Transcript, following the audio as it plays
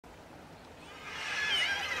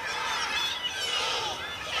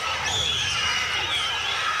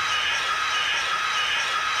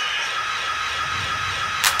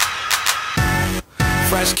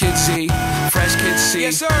Fresh Kid Z, Fresh Kid C,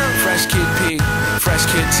 yes sir, Fresh Kid P, Fresh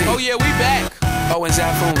Kid T. Oh yeah, we back. Oh, and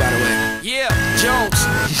Zafoon, by the way. Yeah, Jones.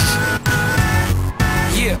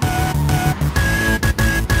 Yeah.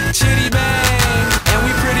 Chiddy bang, and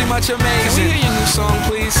we pretty much amazing. Can we hear your new song,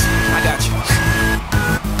 please? I got you.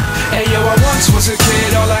 Hey yo, I once was a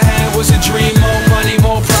kid, all I had was a dream. More money,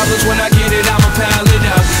 more problems, when I get it, I'ma pile it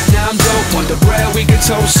up. Now I'm dope, want the bread, we can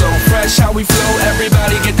toast. So fresh how we flow,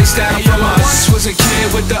 everybody get their style from us. I once was a kid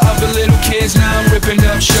with the other little kids. Now I'm ripping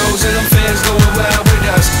up shows and them fans going wild with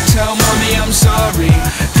us. Tell mommy I'm sorry,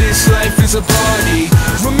 this life is a party.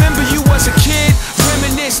 Remember you was a kid,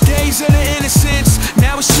 reminisce days of the innocence.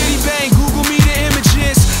 Now it's Chiddy bang, Google me the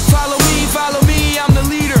images. Follow me, I'm the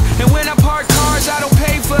leader. And when I park cars, I don't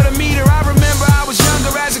pay for the meter. I remember I was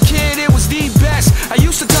younger as a kid, it was the best. I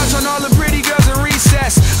used to touch on all the pretty girls in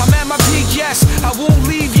recess. I'm at my peak, yes, I won't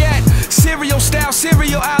leave yet. Cereal style,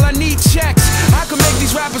 cereal aisle, I need checks. I can make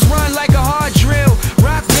these rappers run like a hard drill.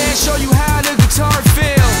 Rock band, show you how the guitar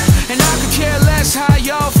feel. And I could care less how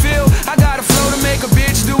y'all feel. I got a flow to make a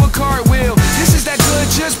bitch do a cartwheel. This is that good,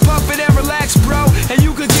 just pump it and relax, bro. And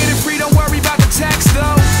you could get it free, don't worry about the tax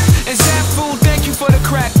though. And Zafoon, thank you for the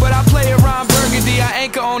crack, but I play around Burgundy, I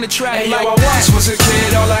anchor on the track. Hey like yo, I once was a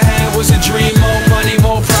kid, all I had was a dream. More money,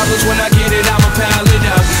 more problems, when I get it, I'ma pile it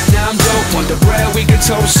up. Now I'm dope, want the bread, we can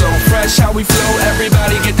toast. So fresh how we flow,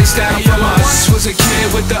 everybody get their style from us. I once was a kid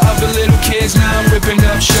with the other little kids. Now I'm ripping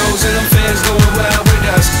up shows and them fans going wild with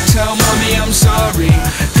us. Tell mommy I'm sorry,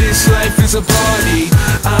 this life is a party.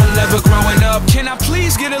 I'm never growing up. Can I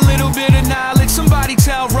please get a little bit of knowledge? Somebody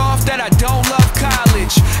tell Rolf that I don't love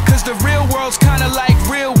college, cause the real world's kinda like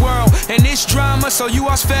real world, and it's drama. So you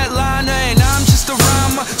are Svetlana and I'm just a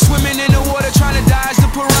rhymer, swimming in the water trying to dodge the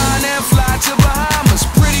piranha and fly to Bahamas.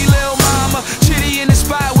 Pretty little mama, Chiddy in the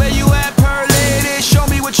spot where you at, per lady, show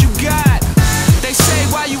me what you got. They say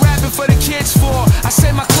why you rapping for the kids for? I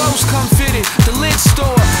say my clothes come fitted, the lid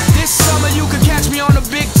store. This summer you could catch me on a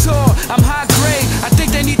big tour. I'm high grade, I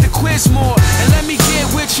think they need to quiz more. And let me get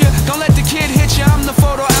with you, don't let the kid hit you. I'm the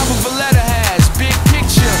photo album Valletta has, big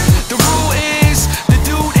picture. The rule is, the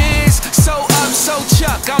dude is so up, so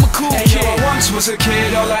Chuck, I'm a cool hey, kid. Yo, I once was a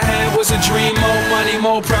kid, all I had was a dream. More money,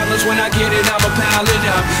 more problems, when I get it, I'ma pile it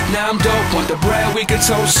up. Now I'm dope, want the bread, we can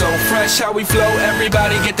toast. So fresh how we flow,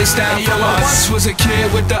 everybody get their style from us. I once was a kid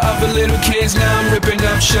with the other little kids. Now I'm ripping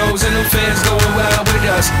up shows and them fans going wild with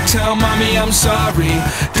us. Tell mommy I'm sorry,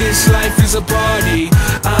 this life is a party.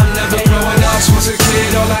 I'm never growing up. Was a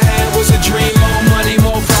kid, all I had was a dream. More money,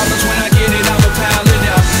 more problems, when I get it, I'ma pile it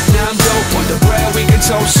up. Now I'm dope, want the bread, we can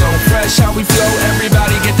toast. So fresh how we flow,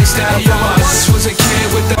 everybody get their style from us. I once was a kid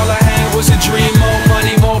with all I had was a dream. More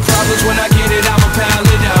money, more problems, when I get it, I'ma pile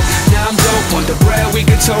it up. Now I'm dope, want the bread, we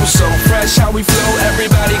can toast. So fresh how we flow,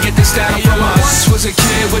 everybody get their style from us. I once was a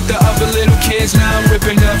kid with the other little kids. Now I'm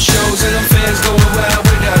ripping up shows and them fans going wild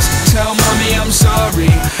with us. Tell mommy I'm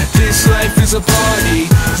sorry, this life is a party.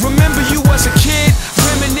 Remember you was a kid,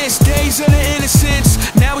 reminisce days of the innocence.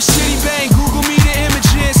 Now it's Chiddy bang, Google me the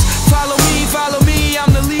images. Follow me,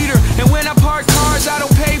 I'm the leader. And when I park cars, I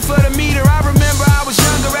don't pay for the meter. I remember I was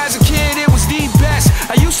younger as a kid, it was the best.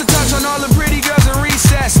 I used to touch on all the pretty girls in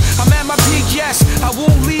recess. I'm at my peak, yes, I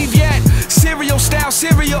won't leave yet. Cereal style,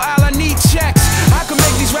 cereal aisle, I need checks. I can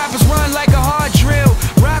make these rappers run like a hard drill.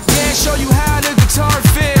 Rock band, show you how the guitar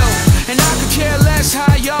feel. And I could care less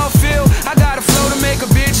how y'all feel. I got a flow to make a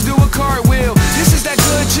bitch do a cartwheel. This is that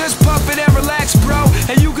good, just pump it and relax, bro.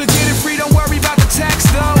 And you could get it free, don't worry about the tax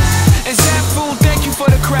though. And Zafoon, thank you for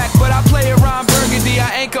the crack, but I play around Burgundy,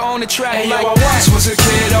 I anchor on the track. Hey like yo, I once was a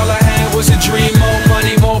kid, all I had was a dream. More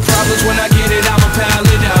money, more problems, when I get it, I'ma pile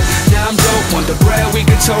it up. Now I'm dope, want the bread, we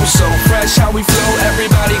can toast. So fresh how we flow,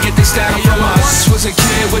 everybody get their style from us. I once was a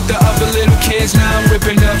kid with the other little kids. Now I'm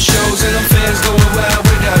ripping up shows and them fans going wild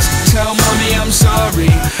with us. Tell mommy I'm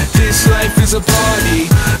sorry, this life is a party.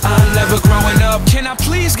 I'm never growing up. Can I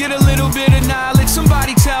please get a little bit of knowledge?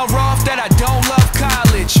 Somebody tell Rolf that I don't love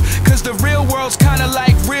college, cause the real world's kinda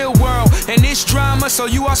like real world, and it's drama. So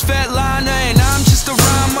you are Svetlana and I'm just